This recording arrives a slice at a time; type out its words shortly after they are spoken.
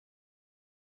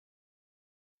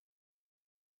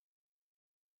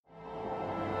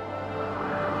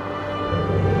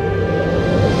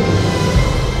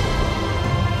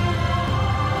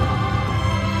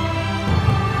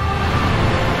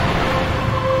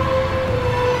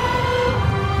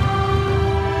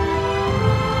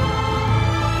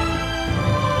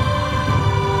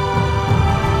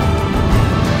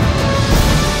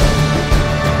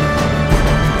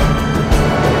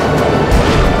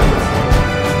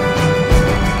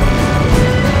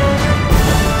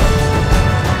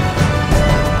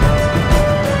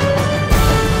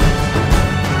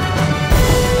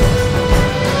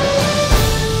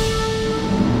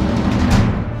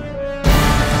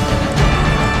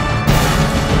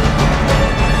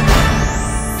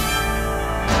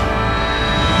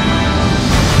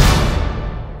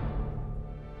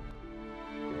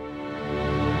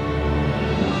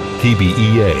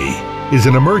Tbea is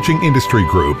an emerging industry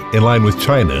group in line with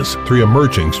China's three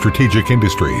emerging strategic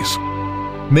industries,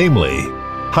 namely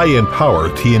high-end power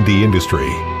T&D industry,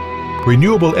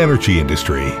 renewable energy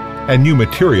industry, and new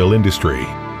material industry.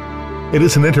 It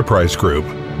is an enterprise group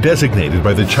designated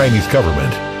by the Chinese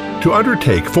government to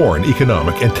undertake foreign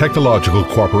economic and technological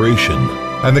cooperation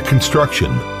and the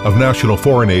construction of national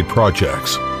foreign aid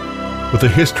projects. With a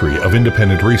history of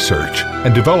independent research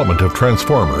and development of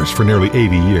transformers for nearly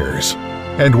 80 years,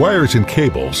 and wires and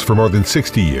cables for more than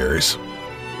 60 years,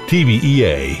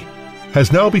 Tbea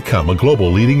has now become a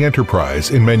global leading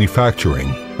enterprise in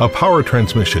manufacturing of power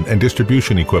transmission and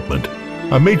distribution equipment,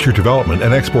 a major development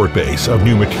and export base of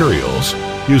new materials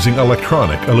using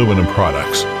electronic aluminum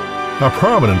products, a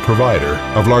prominent provider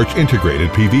of large integrated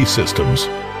PV systems,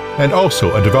 and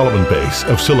also a development base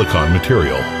of silicon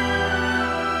material.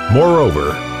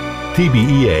 Moreover,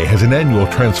 Tbea has an annual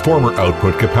transformer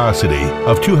output capacity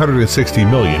of 260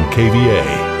 million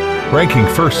kVA, ranking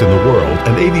first in the world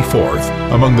and 84th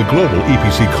among the global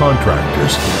EPC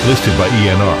contractors listed by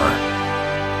ENR.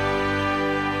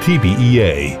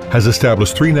 Tbea has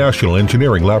established 3 national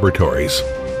engineering laboratories,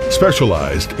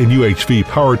 specialized in UHV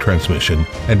power transmission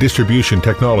and distribution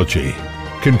technology,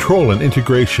 control and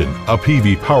integration of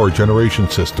PV power generation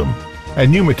system, and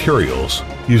new materials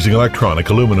using electronic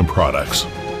aluminum products.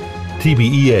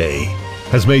 Tbea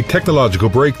has made technological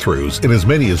breakthroughs in as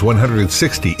many as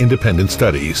 160 independent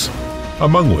studies,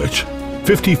 among which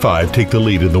 55 take the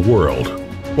lead in the world,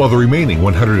 while the remaining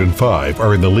 105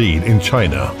 are in the lead in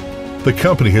China. The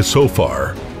company has so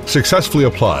far successfully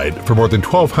applied for more than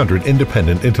 1,200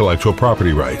 independent intellectual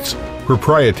property rights,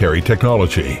 proprietary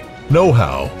technology,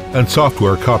 know-how, and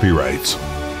software copyrights.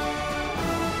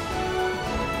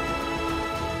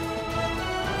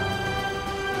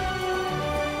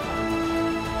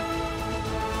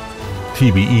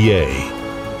 Tbea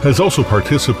has also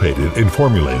participated in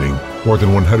formulating more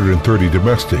than 130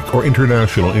 domestic or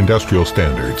international industrial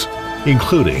standards,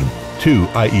 including 2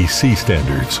 IEC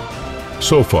standards.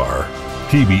 So far,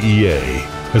 Tbea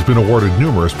has been awarded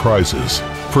numerous prizes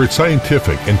for its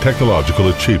scientific and technological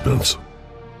achievements.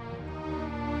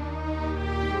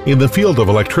 In the field of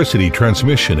electricity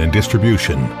transmission and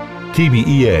distribution,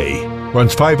 Tbea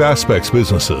runs 5 aspects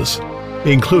businesses,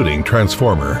 including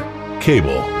transformer,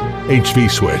 cable, HV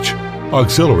switch,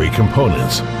 auxiliary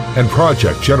components, and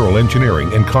project general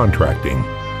engineering and contracting.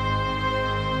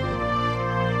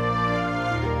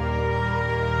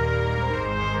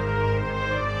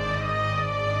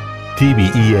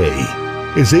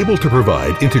 Tbea is able to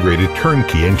provide integrated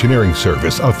turnkey engineering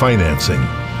service of financing,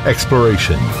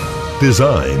 exploration,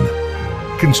 design,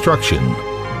 construction,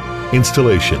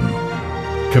 installation,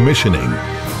 commissioning,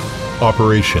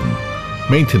 operation,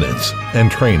 maintenance, and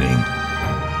training.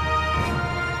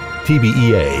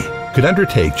 Tbea could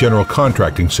undertake general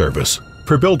contracting service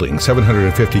for building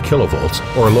 750 kilovolts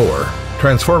or lower,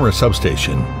 transformer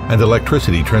substation and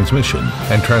electricity transmission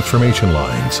and transformation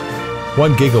lines,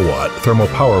 1 gigawatt thermal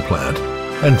power plant,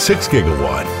 and 6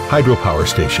 gigawatt hydropower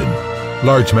station,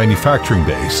 large manufacturing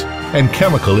base and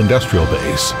chemical industrial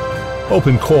base,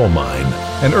 open coal mine,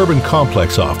 and urban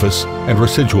complex office and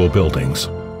residual buildings.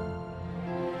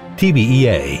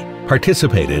 Tbea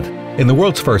participated in the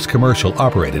world's first commercial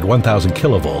operated 1000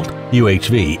 kilovolt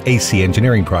UHV AC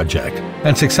engineering project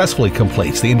and successfully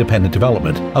completes the independent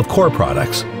development of core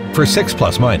products for 6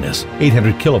 ±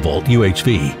 800 kilovolt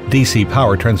UHV DC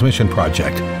power transmission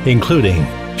project, including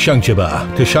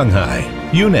Shangjiba to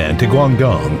Shanghai, Yunnan to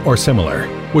Guangdong or similar,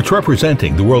 which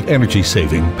representing the world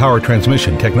energy-saving power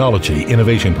transmission technology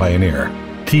innovation pioneer.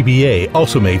 Tbea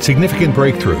also made significant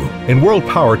breakthrough in world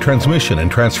power transmission and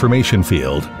transformation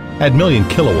field at million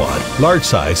kilowatt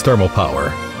large-size thermal power,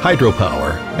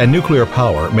 hydropower, and nuclear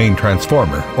power main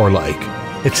transformer or like.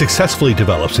 It successfully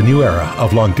develops a new era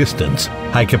of long-distance,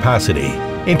 high-capacity,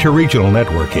 interregional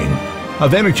networking,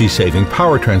 of energy-saving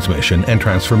power transmission and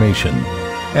transformation,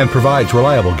 and provides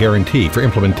reliable guarantee for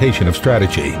implementation of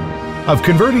strategy, of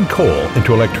converting coal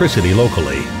into electricity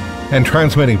locally, and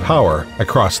transmitting power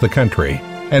across the country,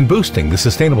 and boosting the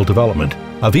sustainable development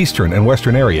of eastern and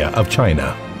western area of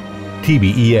China.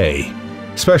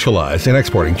 Tbea, specialized in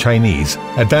exporting Chinese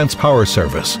advanced power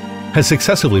service, has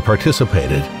successively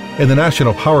participated in the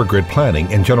national power grid planning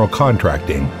and general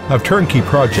contracting of turnkey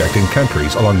project in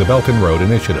countries along the Belt and Road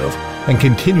Initiative and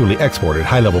continually exported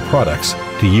high-level products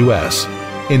to US,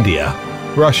 India,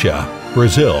 Russia,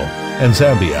 Brazil, and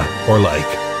Zambia or like,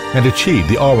 and achieved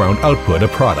the all-round output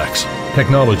of products,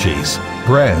 technologies,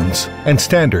 brands, and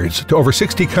standards to over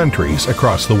 60 countries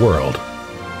across the world.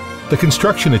 The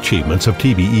construction achievements of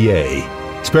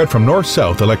Tbea spread from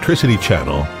north-south electricity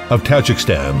channel of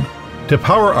Tajikistan to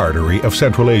power artery of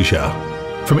Central Asia,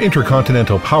 from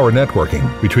intercontinental power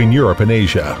networking between Europe and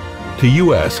Asia to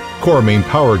U.S. core main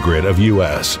power grid of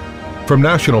U.S., from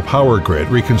national power grid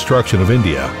reconstruction of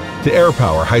India to air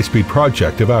power high-speed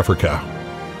project of Africa.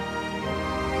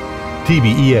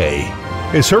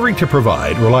 Tbea is serving to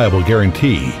provide reliable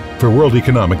guarantee for world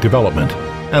economic development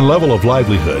and level of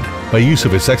livelihood by use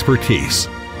of its expertise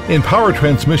in power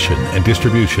transmission and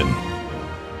distribution.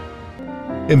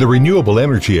 In the renewable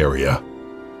energy area,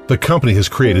 the company has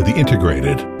created the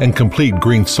integrated and complete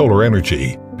green solar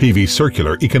energy PV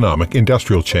circular economic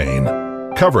industrial chain,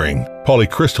 covering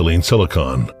polycrystalline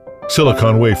silicon,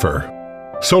 silicon wafer,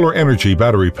 solar energy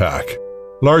battery pack,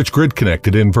 large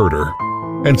grid-connected inverter,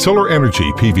 and solar energy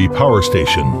PV power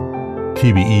station.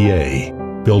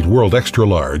 Tbea build world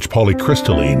extra-large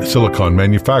polycrystalline silicon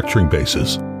manufacturing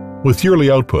bases with yearly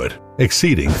output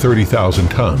exceeding 30,000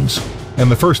 tons,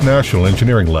 and the first national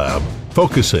engineering lab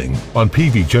focusing on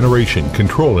PV generation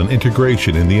control and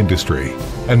integration in the industry,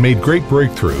 and made great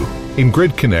breakthrough in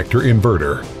grid connector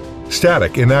inverter,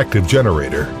 static inactive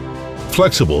generator,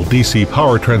 flexible DC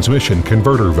power transmission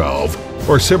converter valve,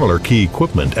 or similar key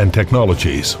equipment and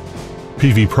technologies.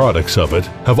 PV products of it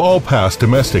have all passed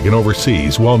domestic and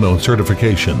overseas well-known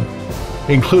certification,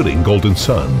 including Golden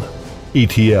Sun,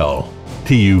 ETL,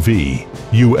 TUV,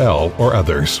 UL, or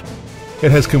others.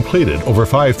 It has completed over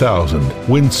 5,000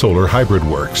 wind-solar hybrid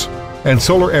works and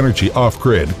solar energy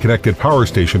off-grid connected power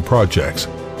station projects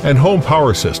and home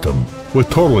power system with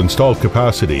total installed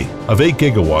capacity of 8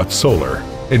 gigawatts solar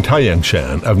in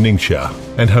Tayangshan of Ningxia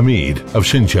and Hamid of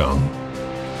Xinjiang.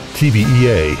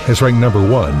 Tbea has ranked number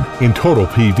 1 in total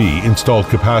PV installed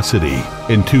capacity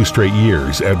in 2 straight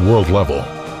years at world level,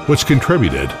 which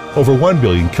contributed over 1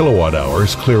 billion kilowatt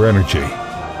hours clear energy.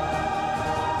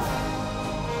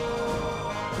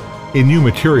 In new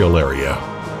material area,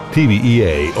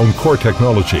 Tbea own core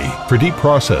technology for deep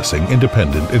processing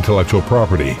independent intellectual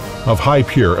property of high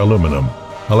pure aluminum,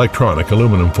 electronic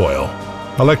aluminum foil,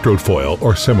 electrode foil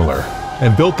or similar,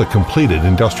 and built the completed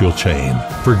industrial chain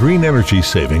for green energy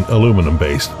saving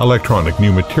aluminum-based electronic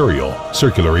new material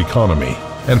circular economy,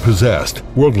 and possessed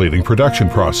world-leading production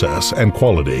process and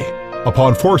quality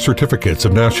upon 4 certificates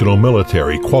of National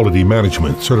Military Quality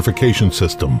Management Certification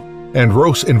System and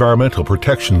ROS Environmental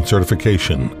Protection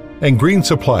Certification, and green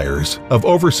suppliers of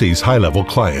overseas high-level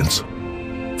clients.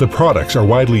 The products are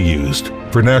widely used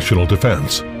for national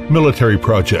defense, military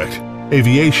project,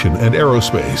 aviation and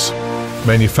aerospace,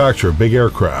 manufacture of big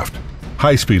aircraft,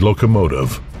 high-speed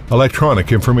locomotive,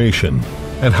 electronic information,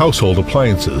 and household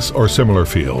appliances or similar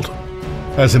field.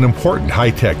 As an important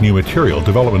high-tech new material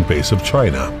development base of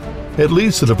China, it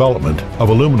leads the development of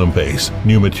aluminum-based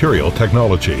new material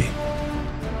technology.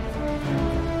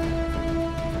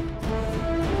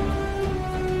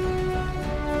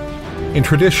 In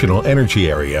traditional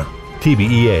energy area,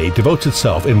 Tbea devotes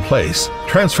itself in place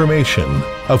transformation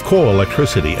of coal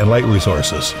electricity and light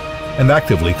resources, and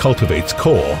actively cultivates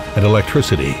coal and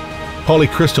electricity,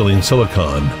 polycrystalline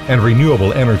silicon and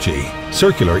renewable energy,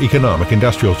 circular economic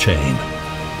industrial chain,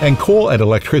 and coal and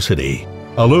electricity,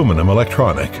 aluminum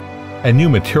electronic, and new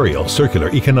material circular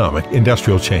economic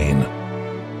industrial chain.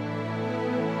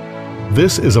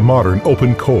 This is a modern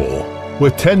open coal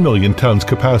with 10 million tons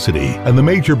capacity and the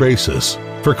major basis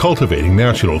for cultivating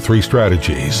national 3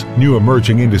 strategies, new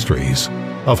emerging industries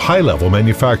of high-level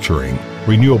manufacturing,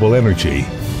 renewable energy,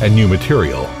 and new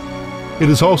material. It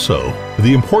is also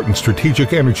the important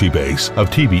strategic energy base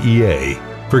of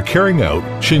Tbea for carrying out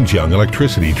Xinjiang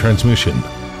electricity transmission,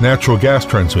 natural gas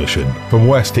transmission from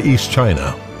West to East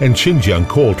China, and Xinjiang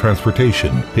coal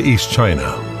transportation to East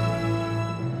China.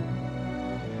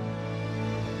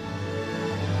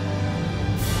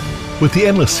 With the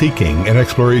endless seeking and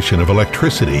exploration of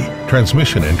electricity,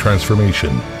 transmission and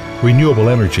transformation, renewable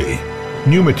energy,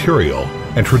 new material,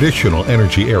 and traditional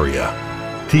energy area,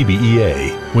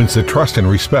 Tbea wins the trust and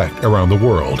respect around the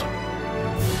world.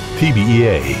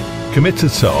 Tbea commits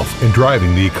itself in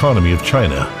driving the economy of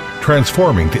China,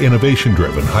 transforming to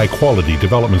innovation-driven high-quality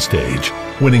development stage,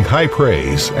 winning high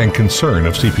praise and concern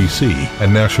of CPC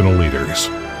and national leaders.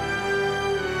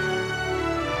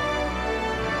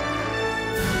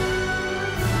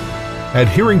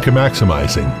 Adhering to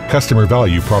maximizing customer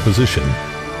value proposition,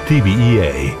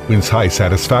 Tbea wins high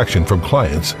satisfaction from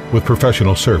clients with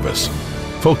professional service,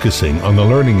 focusing on the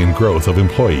learning and growth of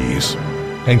employees,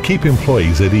 and keep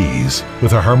employees at ease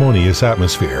with a harmonious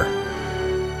atmosphere.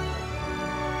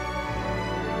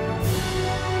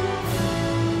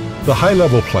 The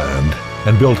high-level planned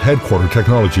and built headquarter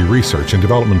technology research and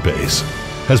development base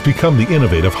has become the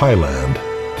innovative Highland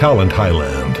Talent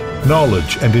Highland,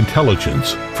 knowledge and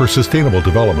intelligence for sustainable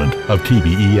development of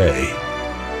Tbea.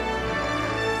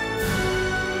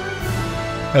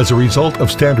 As a result of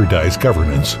standardized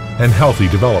governance and healthy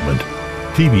development,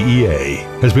 Tbea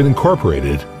has been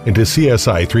incorporated into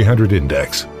CSI 300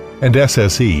 Index and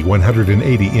SSE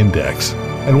 180 Index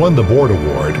and won the Board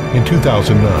Award in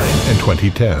 2009 and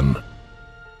 2010.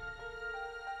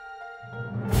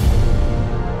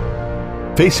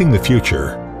 Facing the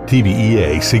future,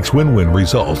 Tbea seeks win-win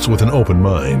results with an open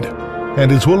mind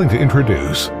and is willing to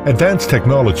introduce advanced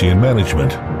technology and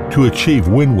management to achieve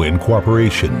win-win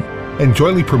cooperation and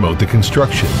jointly promote the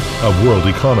construction of world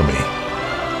economy.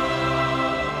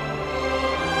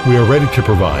 We are ready to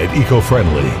provide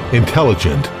eco-friendly,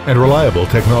 intelligent, and reliable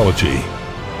technology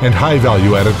and high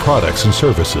value-added products and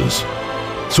services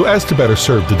so as to better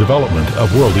serve the development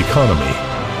of world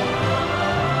economy.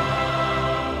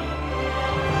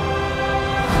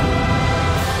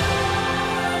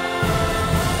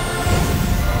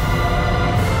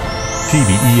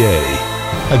 Tbea,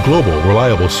 a global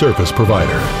reliable service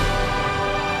provider.